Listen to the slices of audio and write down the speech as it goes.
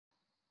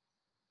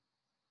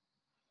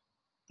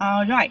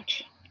All right.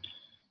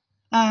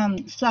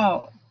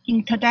 So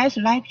in today's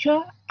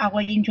lecture, I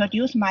will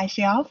introduce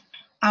myself.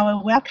 I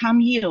will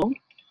welcome you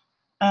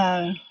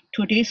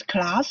to this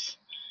class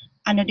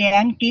and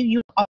then give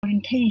you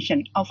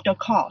orientation of the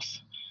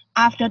course.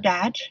 After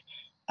that,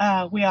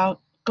 we are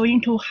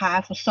going to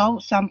have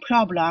solve some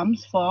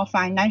problems for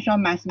financial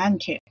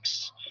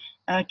mathematics,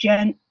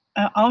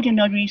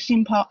 ordinary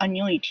simple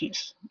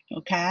annuities.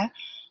 Okay,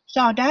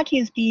 so that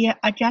is the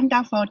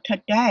agenda for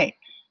today.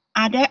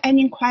 Are there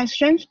any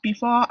questions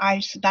before I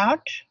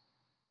start?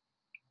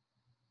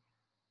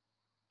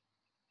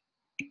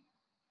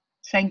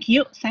 Thank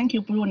you,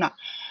 Bruno.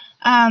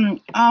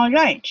 All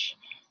right.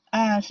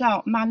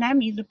 So my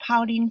name is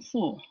Pauline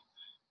Fu.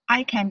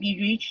 I can be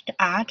reached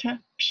at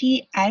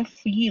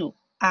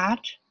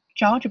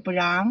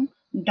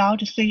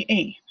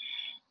pfu@georgebrown.ca.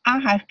 I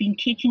have been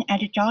teaching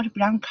at George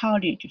Brown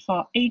College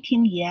for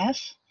 18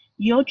 years.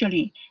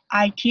 Usually,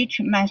 I teach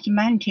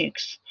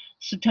mathematics,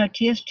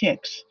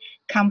 statistics,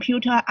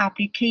 computer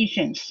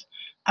applications,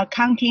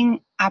 accounting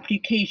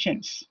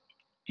applications.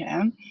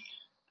 Okay.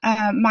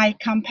 I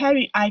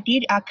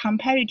did a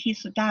comparative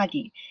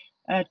study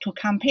to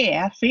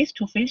compare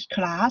face-to-face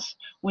class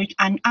with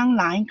an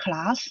online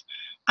class,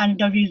 and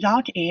the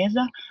result is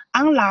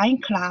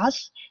online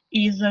class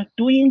is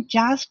doing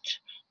just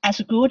as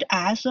good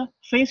as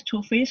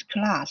face-to-face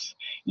class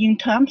in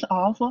terms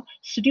of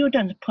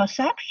student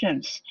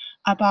perceptions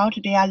about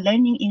their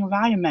learning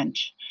environment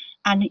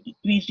and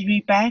with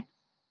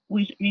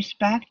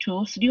respect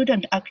to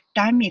student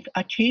academic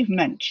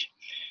achievement.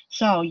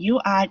 So you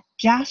are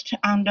just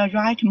on the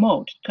right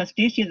mode because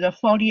this is a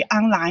fully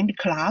online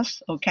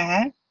class,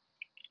 okay?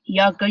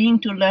 You're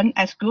going to learn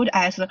as good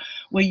as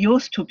we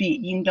used to be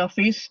in the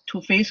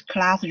face-to-face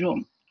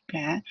classroom,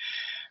 okay?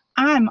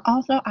 I'm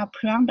also a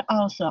proud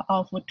author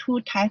of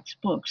 2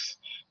 textbooks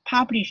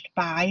published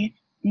by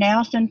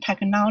Nelson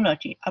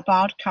Technology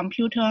about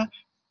computer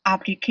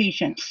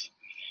applications.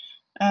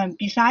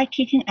 Besides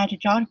teaching at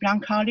George Brown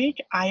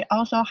College, I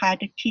also had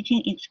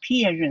teaching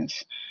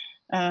experience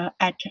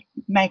at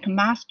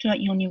McMaster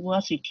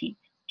University,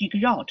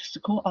 DeGraw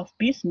School of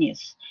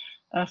Business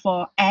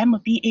for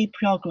MBA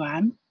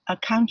program,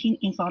 Accounting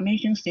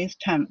Information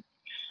System.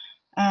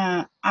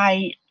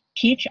 I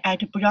teach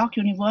at Brock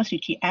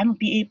University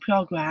MBA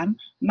program,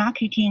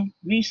 Marketing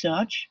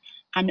Research,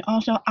 and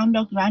also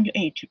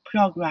undergraduate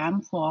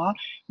program for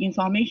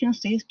Information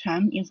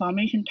System,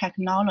 Information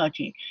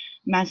Technology,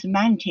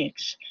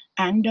 Mathematics,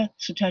 and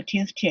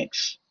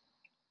Statistics.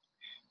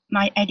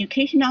 My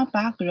educational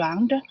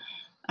background,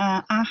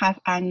 I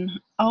have an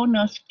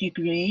honors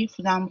degree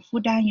from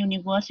Fudan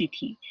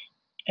University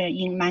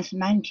in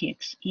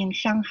mathematics in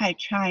Shanghai,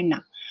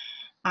 China.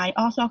 I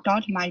also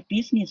got my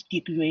business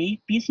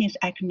degree, business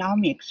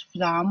economics,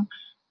 from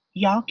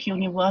York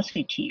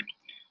University.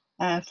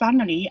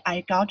 Finally,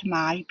 I got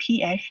my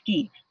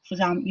PhD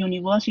from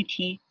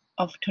University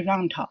of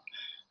Toronto.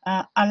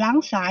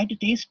 Alongside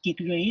these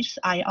degrees,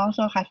 I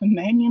also have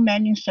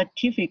many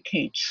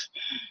certificates,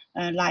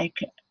 like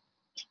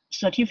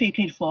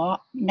certificate for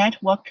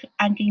network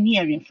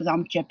engineering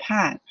from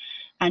Japan,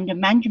 and the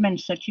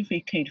management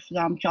certificate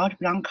from George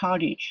Brown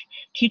College,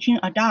 teaching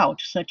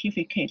adult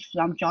certificate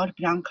from George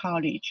Brown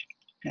College,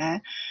 okay?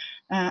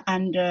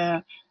 And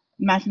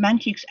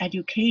mathematics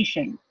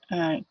education,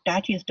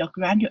 that is the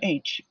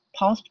graduate,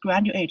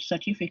 postgraduate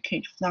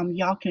certificate from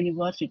York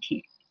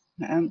University.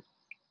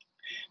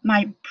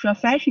 My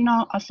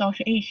professional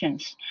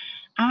associations,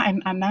 I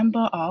am a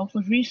member of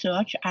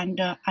research and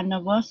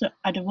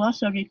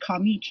advisory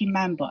committee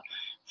member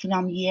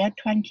from year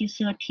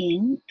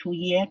 2013 to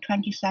year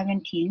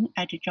 2017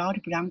 at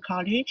George Brown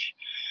College.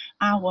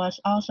 I was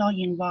also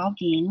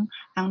involved in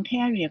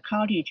Ontario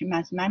College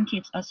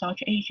Mathematics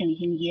Association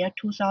in year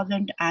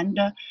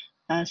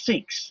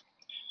 2006.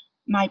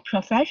 My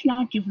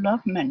professional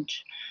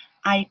development,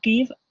 I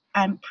gave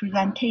a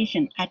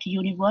presentation at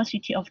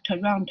University of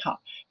Toronto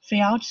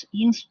Fields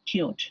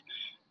Institute.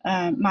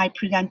 My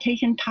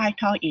presentation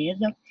title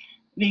is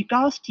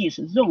Vygotsky's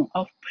Zone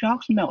of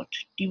Proximal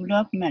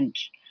Development,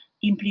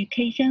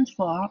 Implications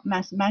for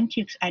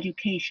Mathematics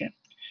Education.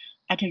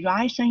 At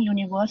Ryerson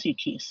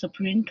University,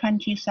 spring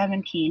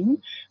 2017,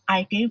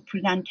 I gave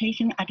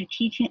presentation at the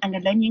Teaching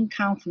and Learning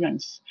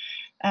Conference.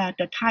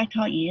 The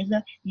title is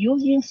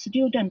Using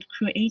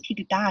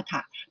Student-Created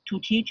Data to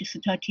Teach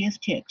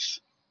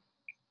Statistics.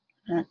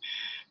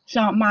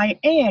 So my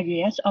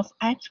areas of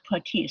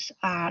expertise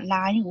are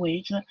aligned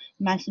with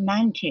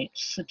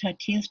mathematics,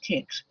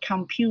 statistics,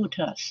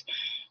 computers,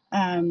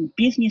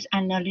 business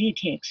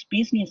analytics,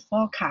 business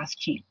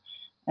forecasting,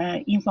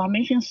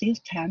 information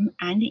system,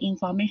 and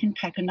information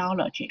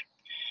technology.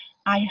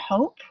 I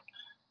hope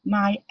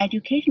my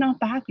educational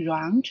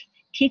background,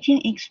 teaching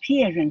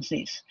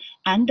experiences,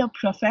 and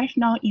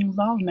professional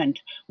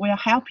involvement will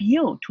help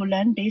you to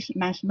learn this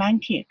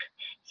mathematics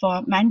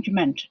for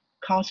management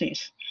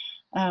courses.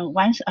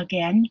 Once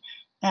again,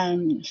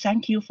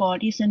 thank you for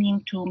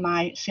listening to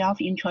my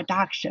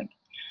self-introduction.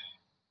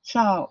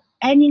 So,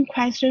 any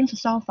questions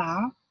so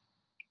far?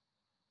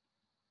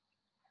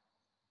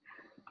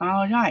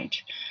 All right.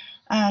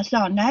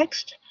 So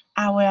next,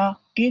 I will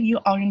give you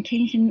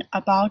orientation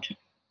about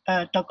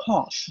the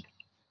course.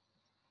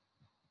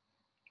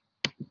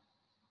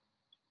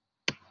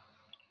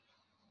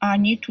 I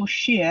need to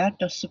share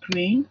the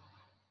screen.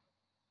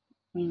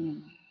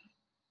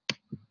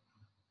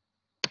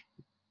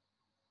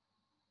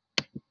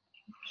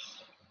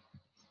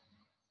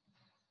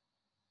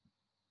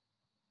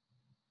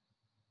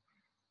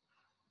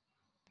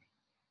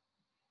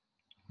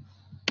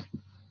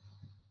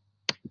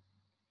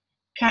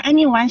 Can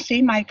anyone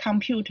see my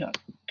computer?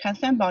 Can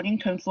somebody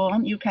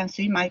confirm you can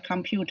see my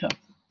computer?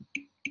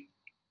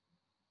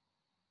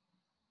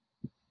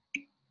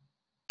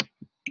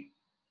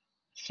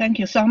 Thank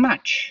you so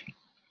much.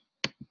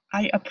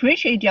 I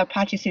appreciate your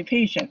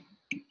participation.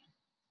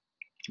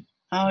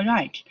 All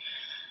right.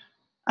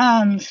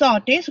 So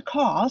this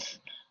course,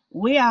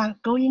 we are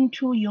going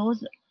to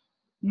use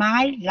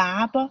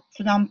MyLab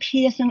from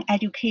Pearson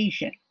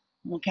Education.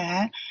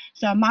 Okay,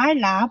 so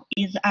MyLab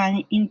is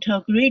an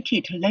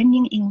integrated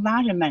learning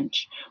environment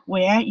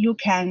where you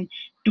can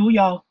do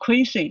your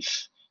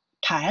quizzes,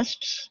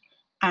 tests,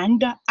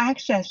 and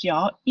access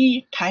your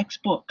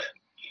e-textbook.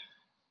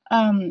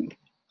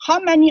 How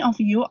many of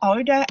you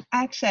already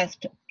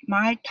accessed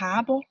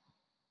MyTab?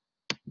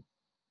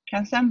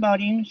 Can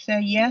somebody say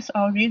yes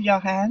or raise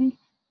your hand?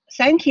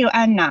 Thank you,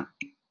 Anna.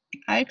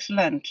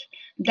 Excellent.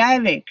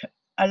 David,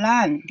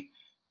 Alan,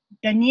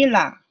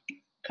 Daniela,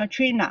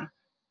 Katrina.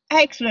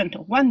 Excellent,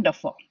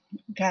 wonderful.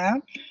 Okay,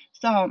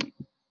 so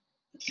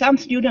some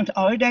students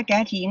already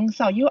get in,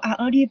 so you are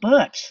early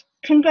birds.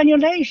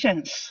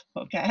 Congratulations.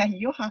 Okay,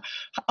 you are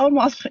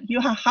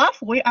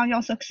halfway on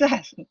your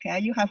success. Okay,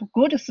 you have a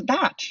good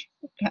start.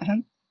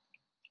 Okay,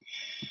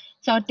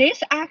 so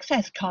this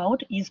access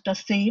code is the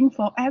same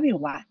for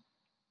everyone.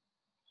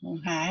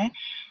 Okay,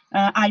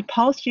 I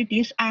posted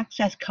this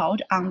access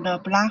code on the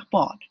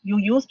Blackboard. You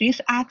use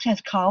this access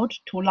code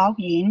to log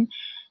in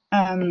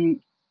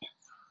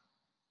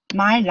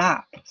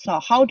MyLab.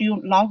 So how do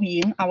you log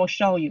in? I will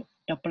show you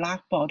the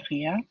Blackboard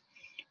here.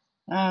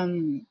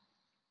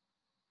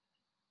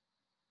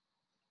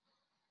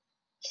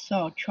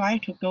 So try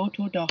to go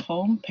to the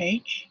home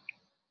page.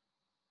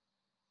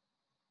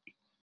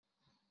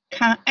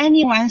 Can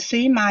anyone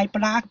see my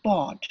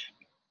Blackboard?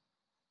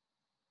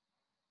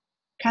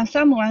 Can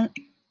someone?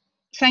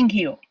 Thank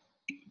you.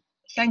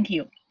 Thank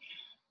you.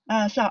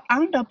 So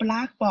on the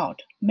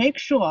Blackboard, make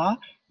sure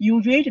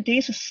you read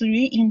these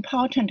 3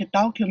 important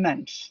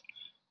documents: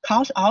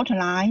 course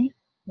outline,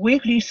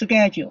 weekly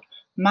schedule,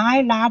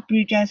 MyLab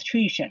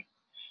registration.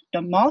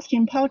 The most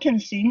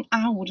important thing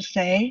I would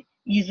say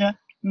is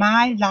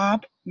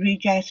MyLab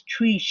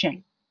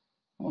registration.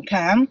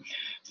 Okay,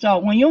 so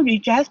when you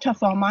register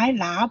for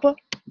MyLab,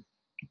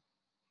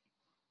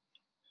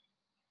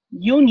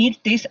 you need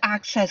this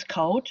access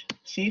code.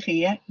 See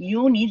here,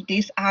 you need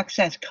this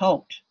access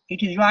code.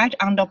 It is right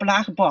on the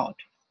Blackboard.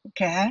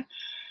 Okay,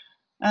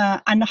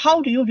 and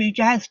how do you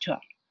register?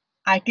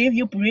 I give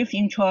you brief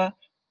intro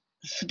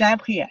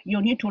step here.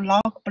 You need to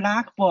log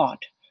Blackboard,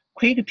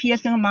 click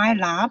Pearson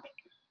MyLab.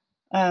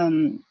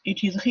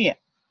 It is here.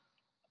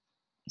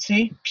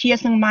 See,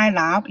 Pearson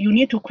MyLab. You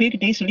need to click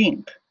this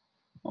link.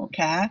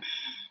 Okay.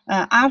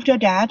 After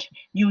that,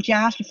 you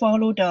just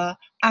follow the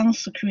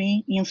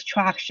on-screen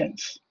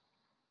instructions.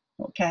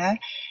 Okay.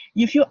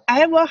 If you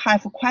ever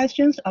have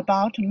questions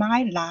about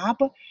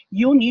MyLab,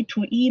 you need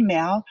to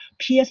email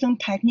Pearson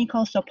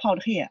Technical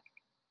Support here.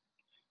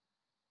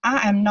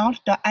 I am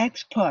not the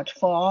expert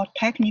for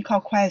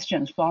technical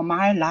questions for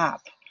MyLab.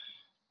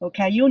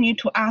 Okay, you need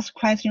to ask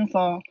questions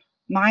for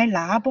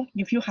MyLab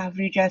if you have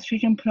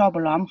registration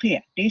problem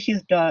here. This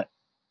is the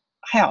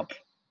help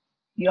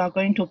you are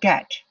going to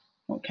get.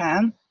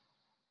 Okay,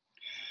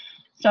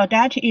 so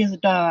that is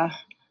the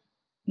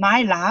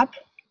MyLab.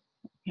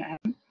 Okay.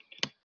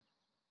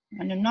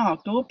 And now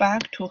go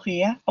back to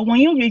here. When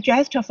you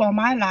register for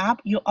MyLab,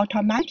 you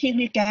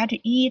automatically get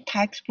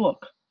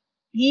e-textbook.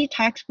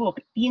 E-textbook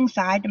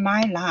inside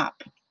MyLab.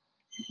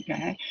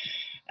 Okay,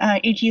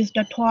 it is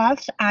the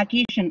 12th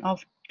edition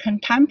of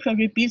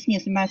Contemporary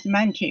Business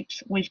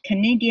Mathematics with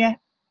Canadian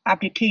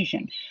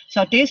application.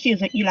 So this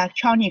is an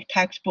electronic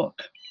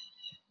textbook.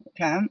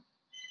 Okay.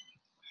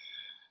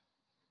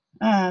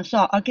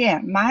 So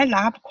again,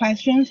 MyLab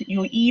questions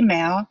you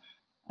email.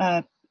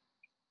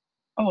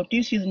 Oh,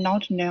 this is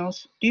not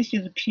Nels. This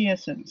is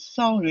Pearson.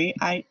 Sorry,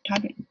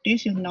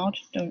 this is not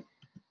the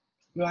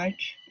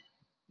right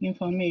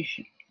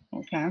information.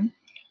 Okay.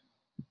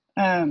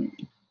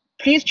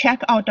 Please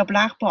check out the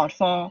Blackboard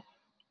for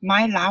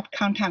MyLab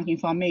contact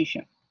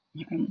information.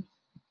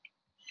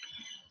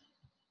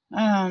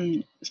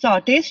 So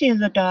this is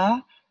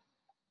the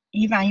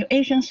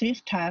evaluation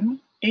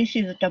system. This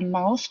is the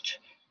most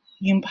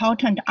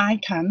important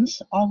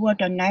items over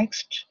the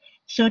next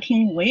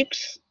 13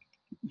 weeks,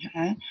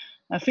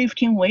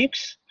 15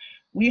 weeks.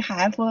 We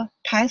have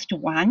test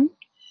 1.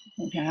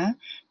 Okay,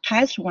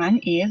 test 1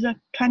 is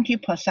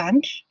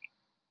 20%.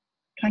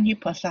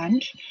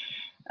 20%.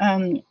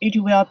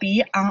 It will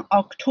be on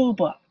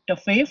October the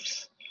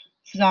 5th.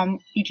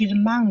 It is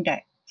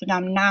Monday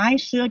from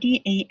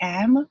 9:30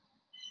 a.m.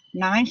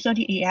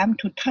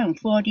 to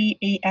 10:40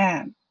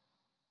 a.m.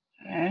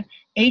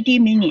 80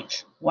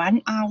 minutes,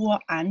 1 hour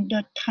and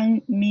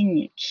 10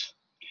 minutes.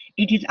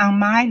 It is on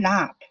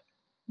MyLab.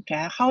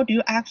 Okay, how do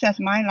you access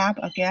MyLab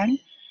again?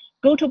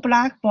 Go to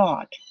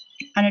Blackboard,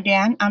 and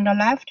then on the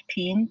left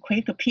pane,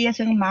 click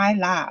Pearson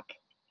MyLab.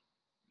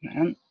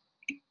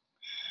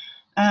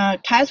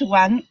 Test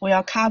 1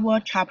 will cover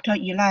Chapter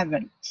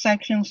 11,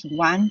 Sections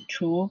 1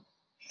 to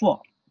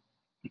 4.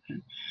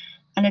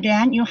 And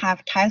then you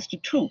have Test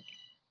 2.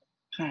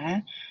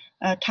 Okay.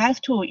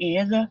 Test 2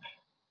 is,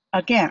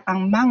 again,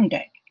 on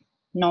Monday,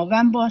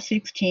 November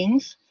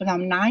 16th,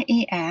 from 9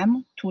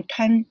 a.m. to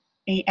 10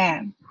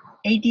 a.m.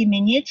 80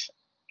 minutes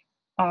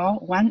or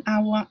 1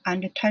 hour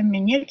and 10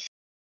 minutes.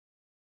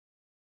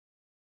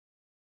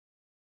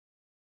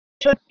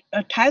 So,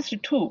 Test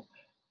 2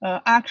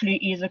 actually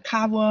is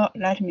cover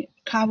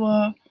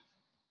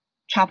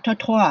Chapter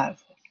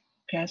 12.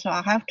 Okay, so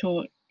I have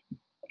to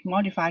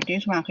modify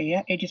this one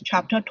here. It is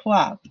Chapter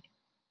 12.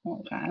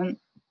 Okay.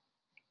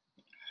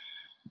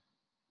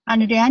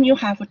 And then you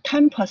have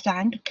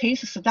 10%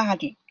 case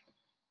study.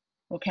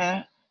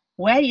 Okay,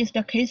 where is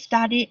the case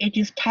study? It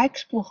is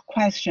textbook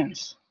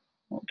questions.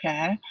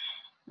 Okay,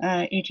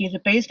 it is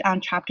based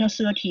on Chapter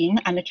 13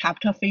 and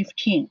Chapter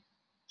 15.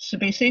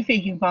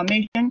 Specific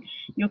information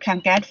you can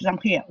get them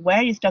here.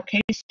 Where is the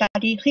case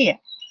study? Here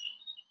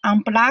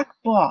on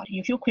Blackboard.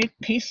 If you click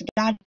case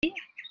study,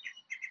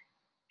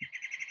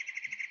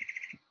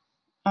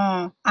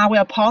 I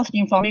will post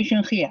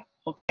information here.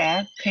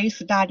 Okay, case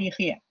study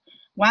here.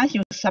 Once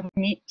you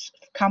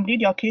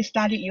complete your case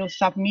study, you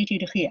submit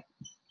it here.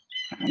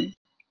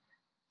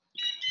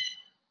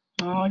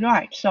 All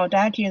right, so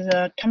that is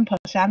a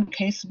 10%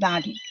 case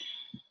study.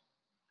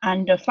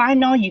 And the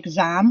final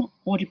exam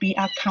would be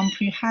a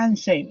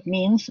comprehensive,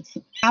 means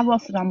cover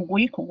from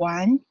week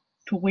 1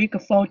 to week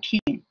 14.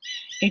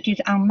 It is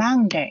on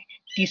Monday,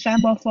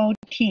 December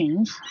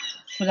 14th,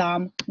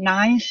 from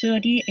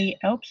 9:30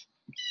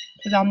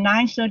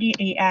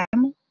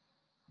 a.m.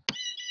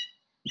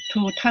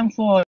 to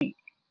 10:40.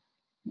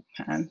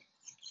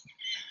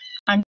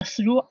 And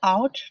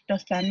throughout the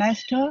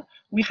semester,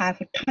 we have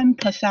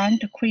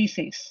 10%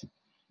 quizzes.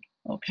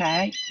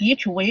 Okay,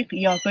 each week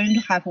you're going to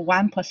have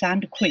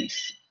 1%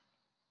 quiz.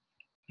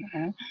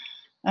 Okay.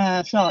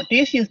 So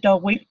this is the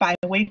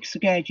week-by-week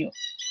schedule.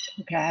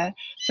 Okay,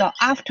 so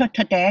after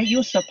today,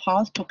 you're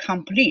supposed to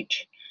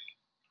complete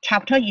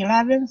Chapter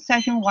 11,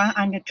 Session 1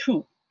 and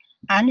 2,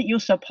 and you're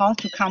supposed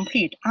to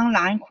complete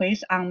online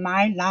quiz on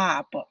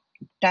MyLab.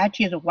 That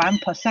is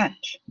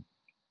 1%.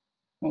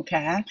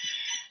 Okay,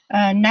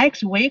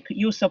 next week,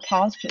 you're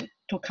supposed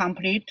to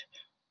complete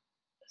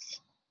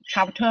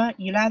Chapter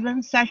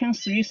 11, Session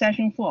 3,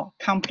 Session 4,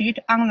 complete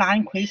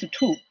online quiz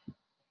 2.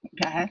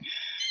 Okay.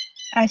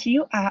 As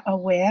you are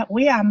aware,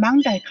 we are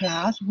Monday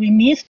class. We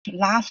missed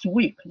last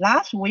week.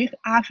 Last week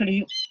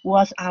actually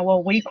was our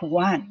week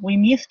 1. We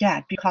missed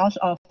that because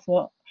of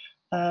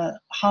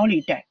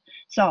holiday.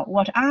 So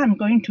what I'm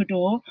going to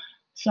do,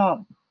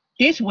 so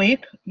this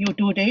week you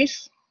do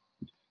this.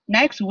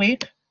 Next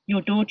week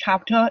you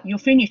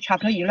finish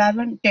Chapter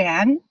 11.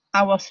 Then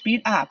I will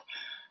speed up.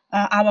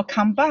 I will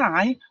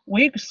combine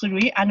week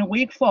 3 and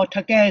week 4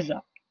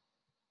 together.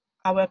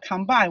 I will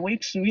combine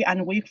week 3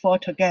 and week 4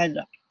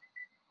 together,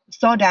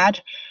 so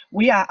that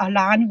we are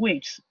aligned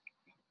with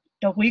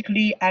the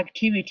weekly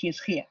activities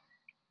here.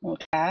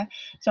 Okay,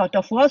 so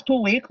the first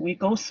 2 weeks we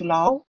go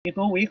slow, we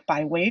go week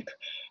by week,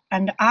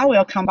 and I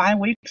will combine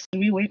week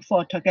 3, week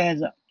 4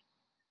 together.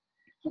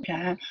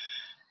 Okay,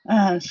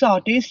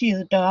 so this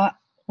is the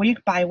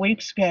week by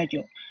week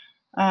schedule.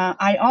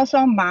 I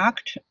also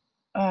marked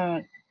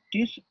the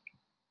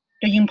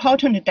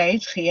important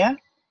dates here.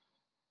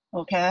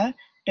 Okay,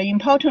 the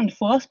important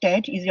first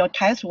date is your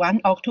test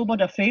 1, October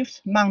the 5th,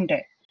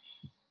 Monday.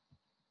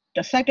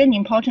 The second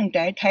important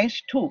date,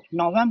 test 2,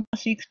 November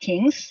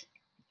 16th.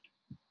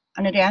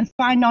 And then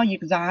final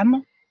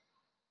exam,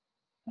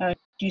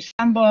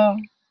 December,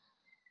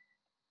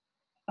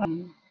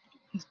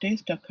 is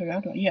this the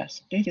correct one?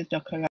 Yes, this is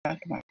the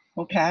correct one.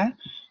 Okay,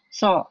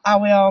 so I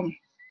will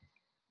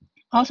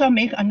also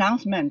make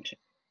announcement,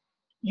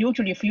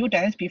 usually a few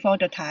days before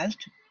the test,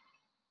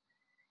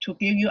 to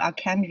give you a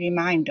kind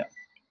reminder.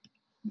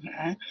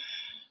 Okay,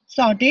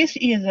 so this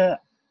is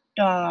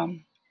the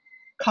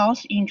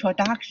course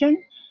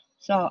introduction.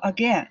 So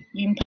again,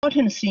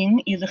 important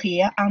thing is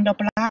here on the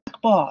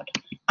Blackboard,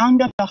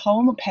 under the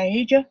home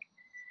page,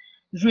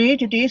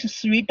 read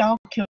these 3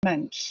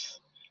 documents,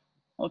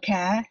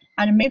 okay,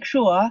 and make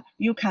sure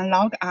you can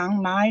log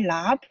on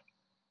MyLab.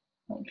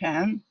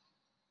 Okay.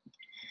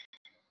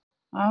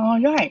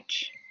 All right.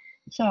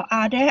 So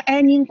are there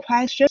any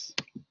questions?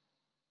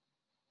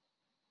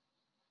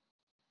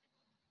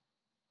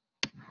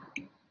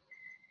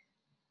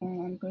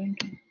 I'm going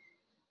to.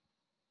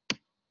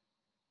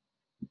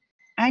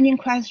 Any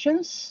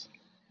questions?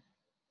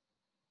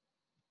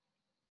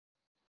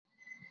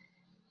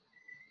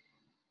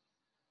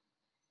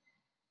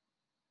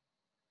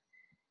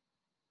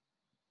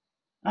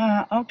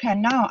 Okay,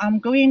 now I'm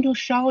going to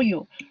show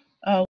you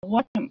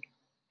what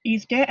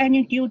is there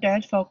any due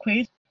date for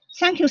quiz?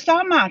 Thank you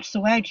so much,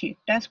 Sweetie.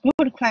 That's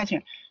good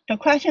question. The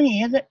question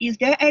is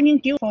there any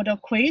due for the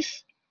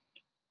quiz?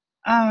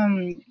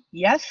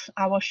 Yes,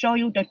 I will show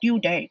you the due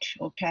date.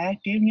 Okay,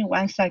 give me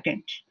 1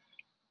 second.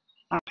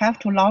 I have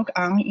to log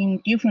on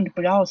in different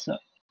browser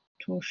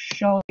to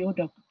show you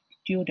the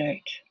due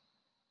date.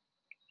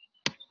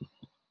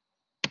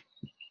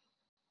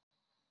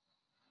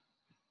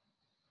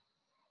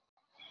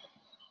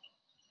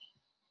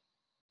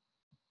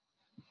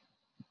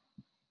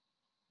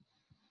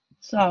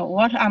 So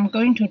what I'm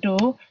going to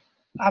do,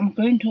 I'm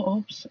going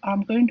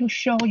to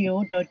show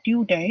you the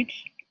due date.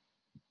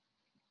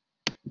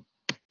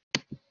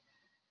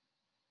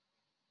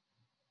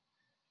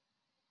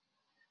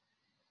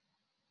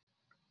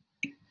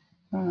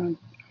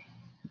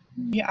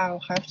 Yeah, I'll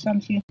have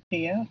something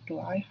here. Do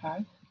I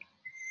have?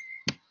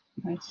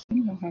 I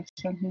think I have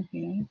something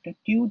here. The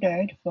due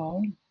date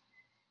for.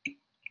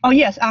 Oh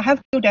yes, I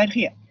have due date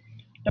here.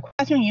 The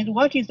question is,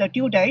 what is the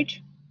due date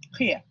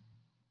here?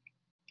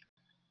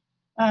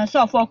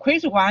 So for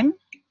quiz one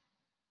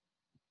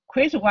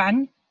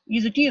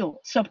is due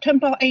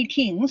September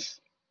 18th.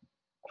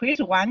 Quiz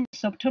 1,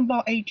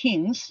 September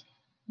 18th.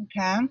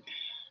 Okay.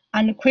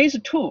 And quiz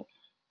 2,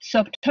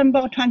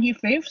 September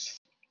 25th.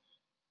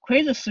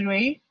 Quiz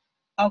 3,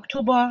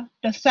 October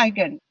the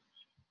 2nd.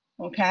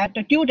 Okay.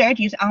 The due date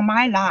is on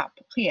my lab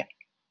here.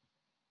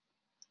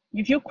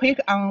 If you click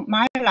on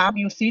my lab,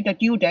 you see the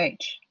due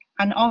date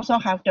and also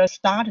have the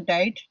start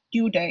date,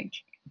 due date.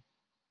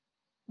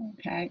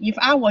 Okay. If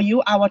I were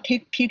you, I will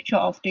take picture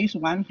of this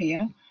one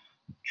here.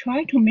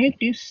 Try to make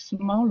this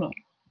smaller.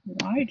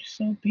 Why it's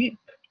so big?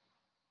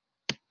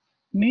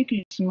 Make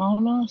it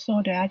smaller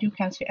so that you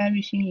can see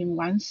everything in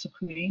one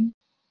screen.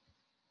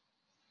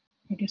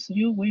 It is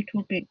still way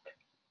too big.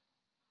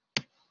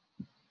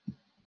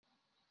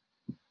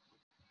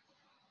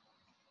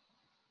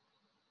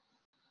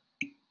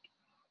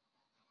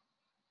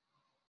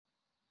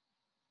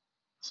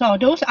 So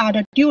those are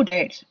the due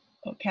dates.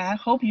 Okay, I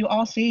hope you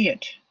all see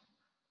it.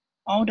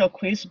 All the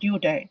quiz due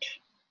date.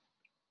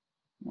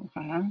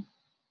 Okay.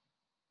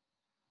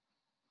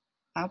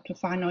 After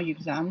final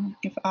exam,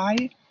 if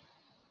I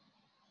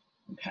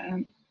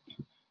okay.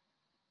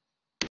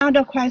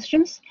 Other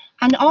questions,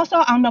 and also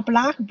on the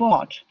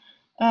Blackboard,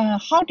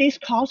 how this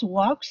course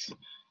works.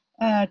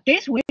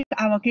 This week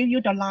I will give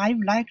you the live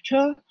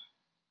lecture.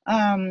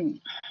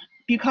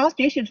 Because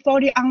this is for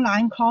the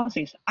online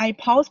courses, I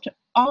post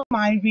all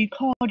my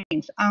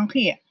recordings on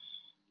here.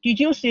 Did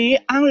you see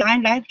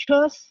online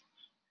lectures?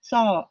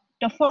 So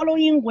the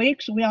following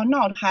weeks will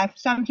not have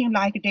something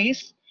like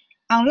this.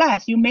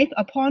 Unless you make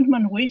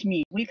appointment with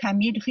me, we can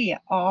meet here,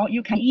 or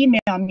you can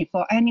email me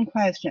for any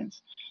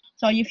questions.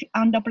 So if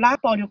on the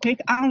Blackboard you click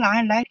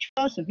online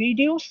lectures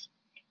videos,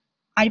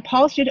 I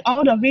posted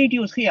all the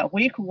videos here.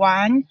 Week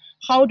 1,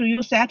 how do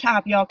you set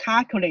up your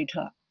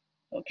calculator?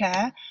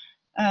 Okay.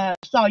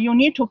 So you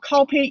need to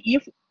copy.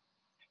 If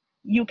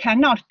you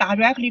cannot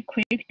directly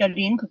click the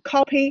link,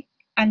 copy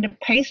and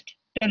paste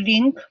the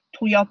link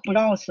to your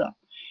browser.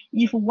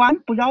 If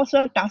one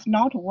browser does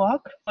not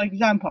work, for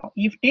example,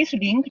 if this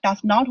link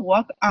does not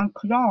work on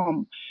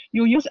Chrome,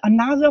 you use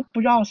another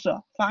browser,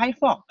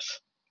 Firefox,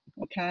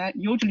 okay,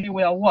 usually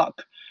will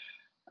work.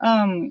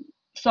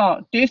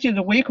 So this is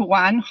week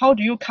 1. How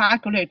do you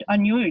calculate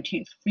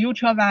annuities,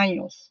 future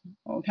values,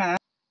 okay?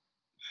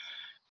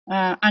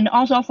 And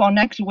also for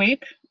next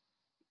week,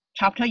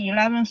 chapter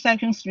 11,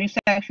 section 3,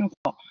 section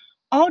 4.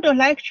 All the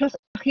lectures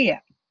are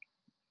here.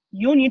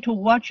 You need to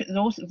watch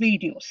those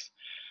videos.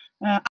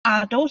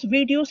 Are those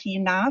videos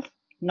enough?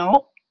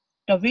 No.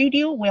 The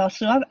video will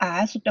serve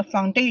as the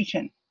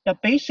foundation, the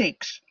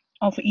basics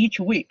of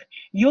each week.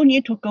 You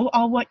need to go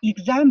over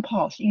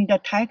examples in the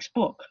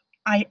textbook.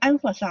 I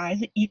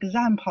emphasize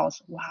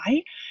examples.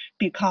 Why?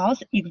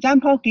 Because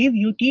examples give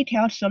you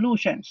detailed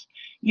solutions.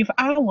 If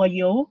I were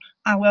you,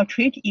 I will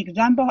treat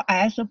example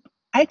as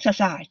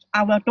exercise.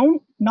 I will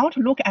not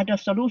look at the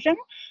solution.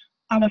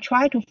 I will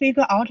try to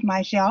figure out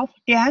myself.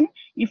 Then,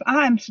 if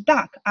I am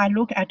stuck, I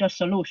look at the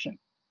solution.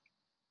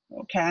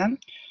 Okay,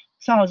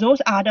 so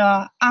those are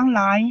the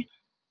online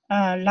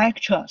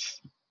lectures.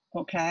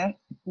 Okay,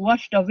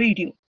 watch the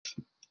videos.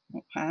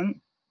 Okay,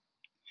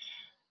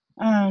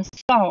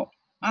 so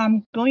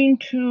I'm going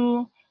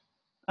to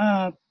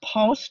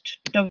post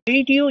the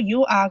video.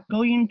 You are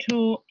going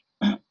to.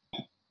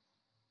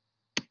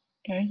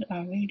 There's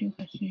a video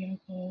here.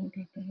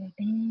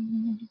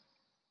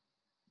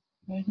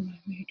 Where's my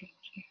video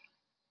here?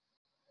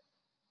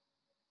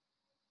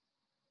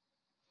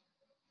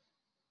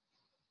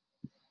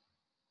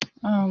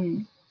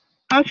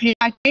 Actually,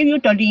 I gave you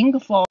the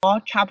link for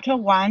chapter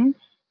 1,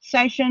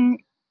 session,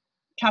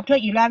 chapter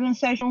 11,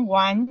 session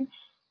 1,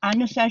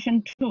 and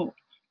session 2.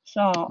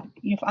 So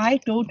if I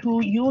go to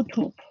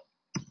YouTube,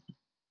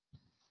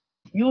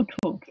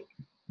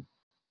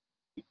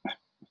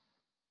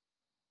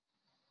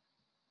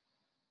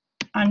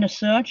 and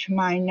search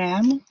my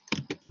name,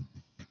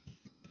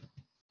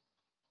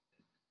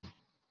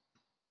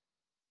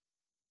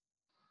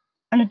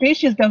 And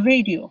this is the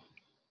video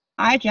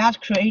I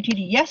just created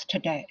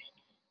yesterday,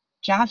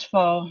 just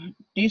for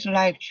this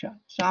lecture.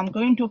 So I'm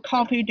going to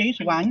copy this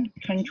one,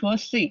 Control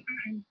C.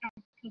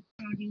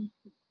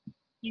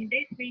 In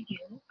this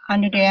video,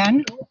 and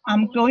then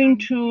I'm going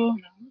to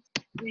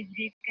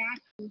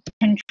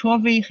Control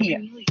V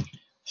here.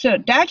 So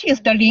that is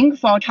the link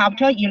for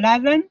chapter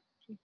 11,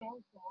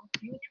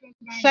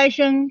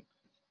 session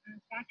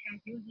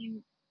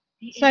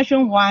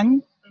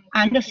 1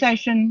 and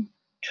session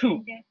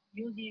 2.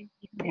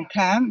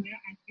 Okay.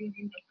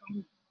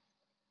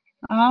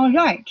 All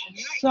right.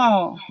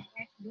 So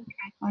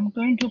I'm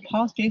going to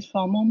pause this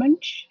for a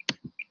moment.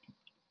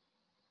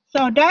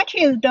 So that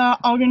is the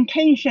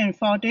orientation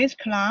for this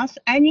class.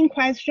 Any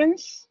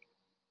questions?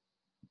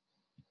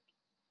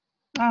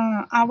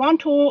 I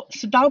want to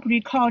stop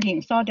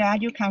recording so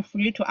that you can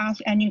free to ask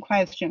any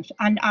questions,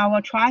 and I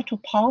will try to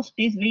post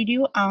this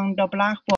video on the Blackboard.